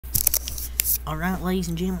Alright, ladies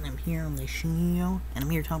and gentlemen, I'm here on the show, and I'm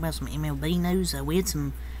here to talk about some MLB news. We had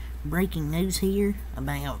some breaking news here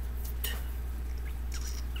about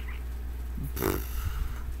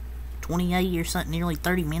 28 or something, nearly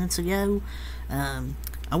 30 minutes ago. I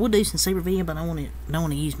will do some super video, but I don't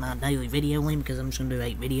want to use my daily video limit because I'm just going to do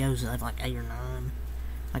 8 videos. I have like 8 or 9,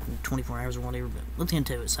 like 24 hours or whatever, but let's get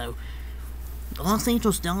into it. So, the Los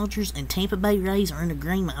Angeles Dodgers and Tampa Bay Rays are in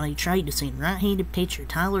agreement on a trade to send right-handed pitcher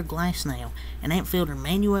Tyler Glasnow and outfielder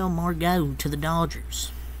Manuel Margot to the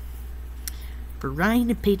Dodgers. For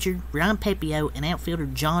right-handed pitcher Ryan Pepiot and outfielder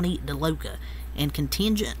Johnny DeLuca, and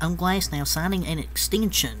contingent on Glasnow signing an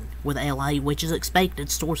extension with LA, which is expected,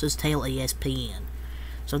 sources tell ESPN.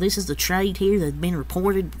 So this is the trade here that's been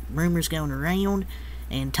reported, rumors going around,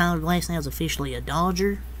 and Tyler Glasnow is officially a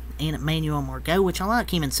Dodger. And Manuel Margot, which I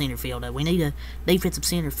like him in center field. We need a defensive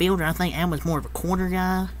center fielder. I think Alma's more of a corner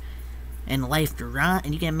guy, and left or right.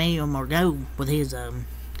 And you got Manuel Margot with his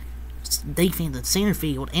defense in center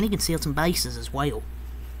field, and he can steal some bases as well.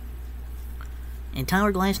 And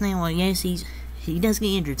Tyler Glasnow, well, yes, he does get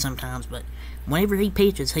injured sometimes, but whenever he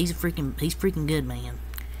pitches, he's freaking good, man.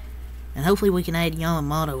 And hopefully we can add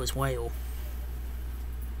Yamamoto as well.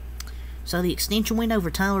 So the extension window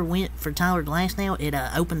for Tyler Glasnow, it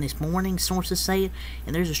opened this morning, sources said,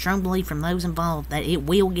 and there's a strong belief from those involved that it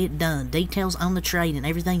will get done. Details on the trade and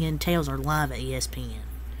everything it entails are live at ESPN.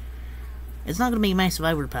 It's not going to be massive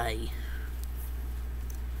overpay.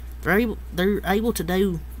 They're able to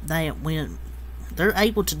do that when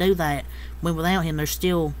without him they'll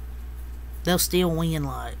still win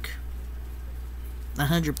like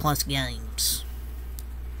 100+ games.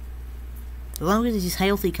 As long as he's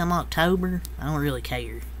healthy come October, I don't really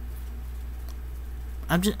care.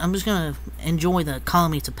 I'm just gonna enjoy the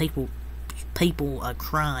comments of people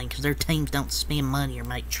crying because their teams don't spend money or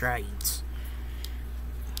make trades.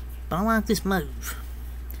 But I like this move.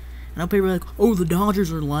 I know people are like, "Oh, the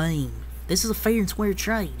Dodgers are lame." This is a fair and square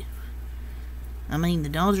trade. I mean, the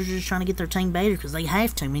Dodgers are just trying to get their team better because they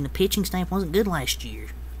have to. I mean, the pitching staff wasn't good last year.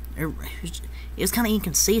 It was kind of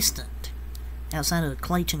inconsistent outside of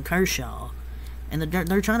Clayton Kershaw. And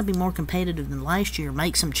they're trying to be more competitive than last year,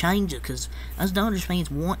 make some changes, because us Dodgers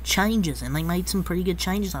fans want changes, and they made some pretty good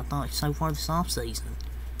changes, I thought, so far this offseason.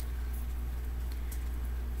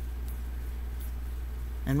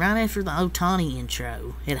 And right after the Ohtani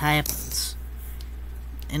intro, it happens.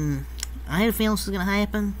 And I had a feeling this was going to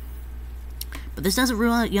happen, but this doesn't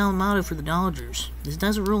rule out Yamamoto for the Dodgers. This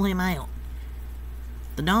doesn't rule him out.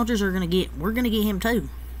 The Dodgers we're going to get him too.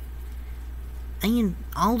 And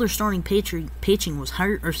all their starting pitching was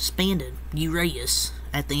hurt or suspended, Urias,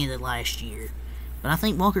 at the end of last year. But I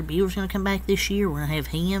think Walker Buehler's going to come back this year. We're going to have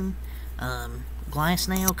him,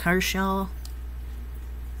 Glasnow, Kershaw.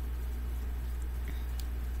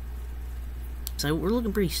 So we're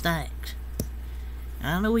looking pretty stacked.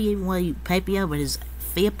 I know we even weighed Pepiot, but his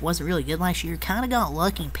FIP wasn't really good last year. Kind of got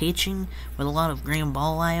lucky pitching with a lot of ground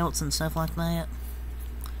ball outs and stuff like that.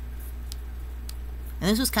 And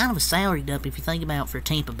this was kind of a salary dump if you think about for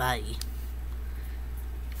Tampa Bay.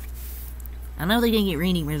 I know they didn't get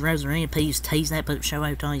Randy Rosarena. Please tease that, put up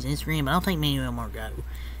Shohei Ohtani's Instagram, but I'll take Manuel Margot.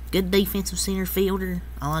 Good defensive center fielder.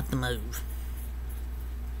 I like the move.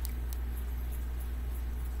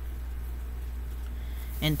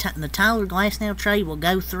 And the Tyler Glasnow trade will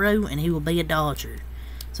go through, and he will be a Dodger.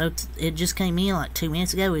 So it just came in like 2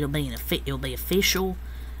 minutes ago. It'll be official.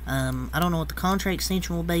 I don't know what the contract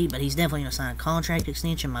extension will be, but he's definitely going to sign a contract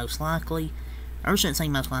extension, most likely. Or I shouldn't say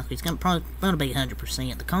most likely. It's probably going to be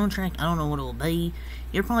 100%. The contract, I don't know what it will be.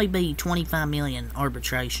 It'll probably be $25 million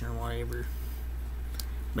arbitration or whatever.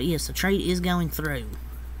 But yes, the trade is going through.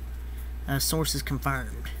 Sources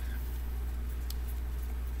confirmed.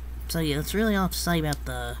 So yeah, that's really all to say about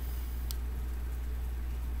the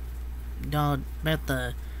Tyler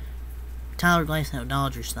Glasnow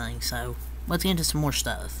Dodgers thing. So let's get into some more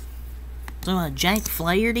stuff. So, Jack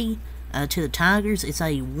Flaherty to the Tigers. It's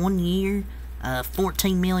a 1-year,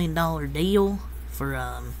 $14 million deal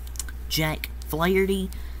for Jack Flaherty.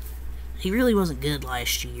 He really wasn't good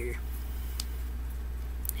last year.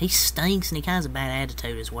 He stinks, and he kind of has a bad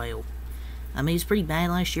attitude as well. I mean, he was pretty bad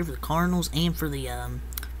last year for the Cardinals and for the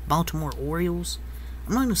Baltimore Orioles.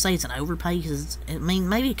 I'm not going to say it's an overpay, because, I mean,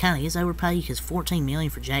 maybe it kind of is overpay, because $14 million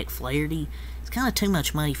for Jack Flaherty, it's kind of too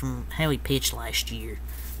much money from how he pitched last year.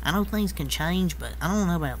 I know things can change, but I don't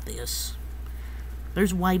know about this.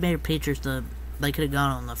 There's way better pitchers they could have got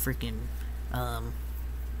on the freaking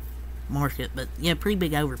market, but yeah, pretty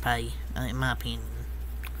big overpay, in my opinion,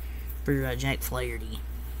 for Jack Flaherty.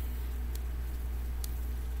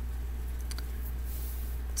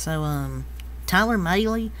 So, Tyler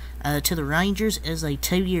Mahle to the Rangers is a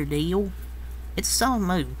 2-year deal. It's a solid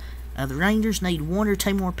move. The Rangers need 1 or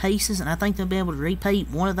 2 more pieces, and I think they'll be able to repeat.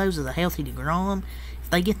 One of those is a healthy DeGrom. If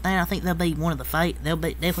they get that, I think they'll be one of the they'll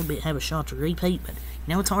definitely have a shot to repeat. But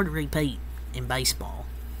you know, it's hard to repeat in baseball.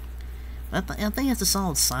 I think that's a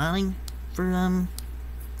solid signing for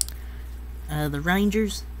the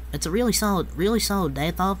Rangers. It's a really solid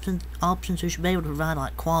depth options who should be able to provide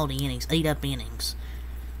like quality innings, eat up innings.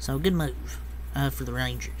 So good move for the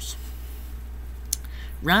Rangers.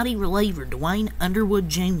 Righty reliever Dwayne Underwood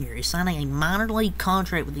Jr. is signing a minor league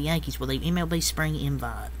contract with the Yankees with a MLB spring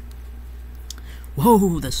invite.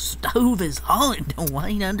 Whoa, the stove is hot,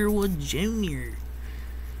 Dwayne Underwood Jr.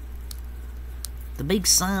 The big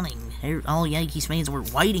signing all Yankees fans were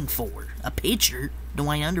waiting for. A pitcher,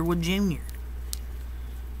 Dwayne Underwood Jr.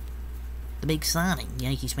 The big signing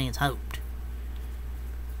Yankees fans hoped.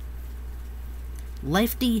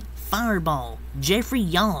 Lefty fireball Jeffrey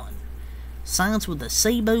Yon signs with the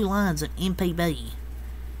Cebu Lions at MPB,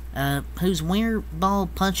 whose winter ball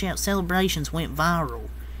punch-out celebrations went viral.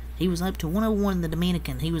 He was up to 101 in the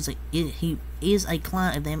Dominican. He is a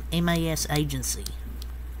client of the MAS agency.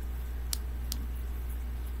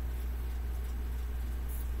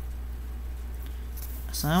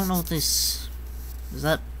 So I don't know what this is.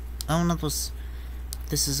 I don't know if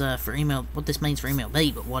this is for email. What this means for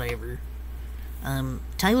MLB, but whatever.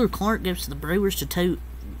 Taylor Clark goes to Brewers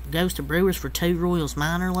for 2 Royals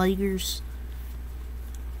minor leaguers.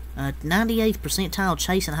 98th percentile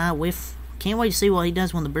chase and high whiff. Can't wait to see what he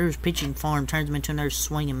does when the Brewers pitching farm turns him into another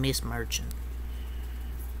swing and miss merchant.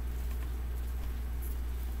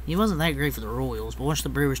 He wasn't that great for the Royals, but watch the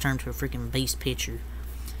Brewers turn to a freaking beast pitcher.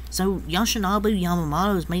 So Yoshinobu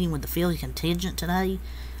Yamamoto is meeting with the Phillies contingent today.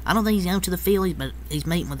 I don't think he's going to the Phillies, but he's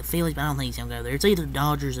meeting with the Phillies, but I don't think he's going to go there. It's either the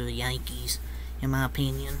Dodgers or the Yankees, in my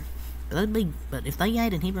opinion. But if they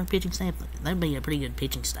added him to pitching staff, that'd be a pretty good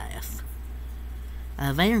pitching staff.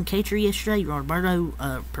 Veteran catcher yesterday,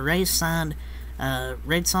 Roberto Perez signed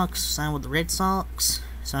with the Red Sox.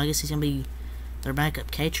 So I guess he's going to be their backup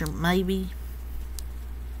catcher, maybe.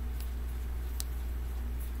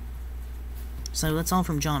 So that's all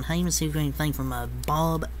from John Heyman. See if we can anything from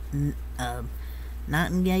Bob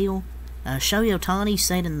Nightingale. Shohei Ohtani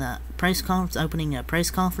said in the press conference, opening press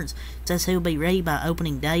conference, says he'll be ready by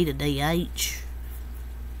opening day to DH.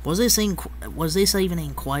 Was this even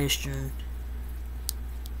in question?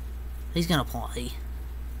 He's gonna play. And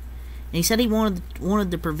he said he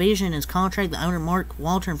wanted the provision in his contract. The owner, Mark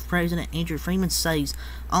Walter, and President Andrew Freeman says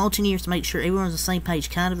all 10 years to make sure everyone's on the same page,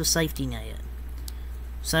 kind of a safety net.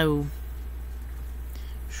 So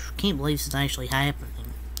can't believe this is actually happening.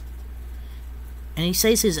 And he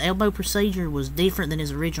says his elbow procedure was different than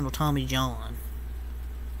his original Tommy John.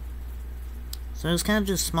 So it's kind of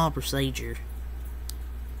just a small procedure.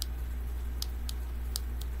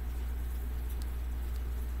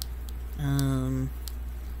 So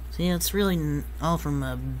yeah, it's really all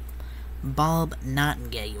from Bob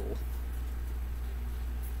Nightingale.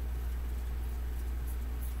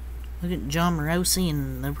 Look at John Morosi,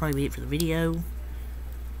 and that'll probably be it for the video.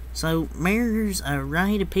 So, Mariners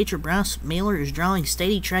right-handed pitcher Bryce Miller is drawing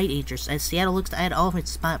steady trade interest as Seattle looks to add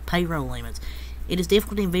offense despite payroll limits. It is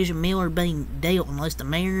difficult to envision Miller being dealt unless the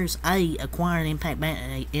Mariners A. acquire an impact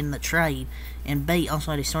man in the trade, and B.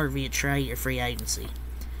 also had to start via trade or free agency.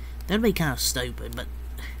 That'd be kind of stupid, but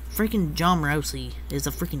freaking John Morosi is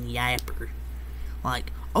a freaking yapper.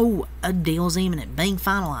 Like, oh, a deal's imminent, being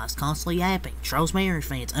finalized, constantly yapping. Trolls Mariners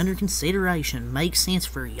fans, under consideration, makes sense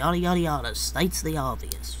for yada yada yada, states the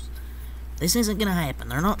obvious. This isn't gonna happen.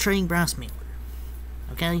 They're not trading Bryce Miller.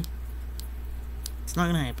 Okay? It's not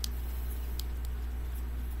gonna happen.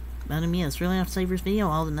 But yeah, that's really all I have to say for this video.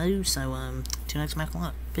 All the news. So, till next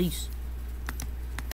time, peace.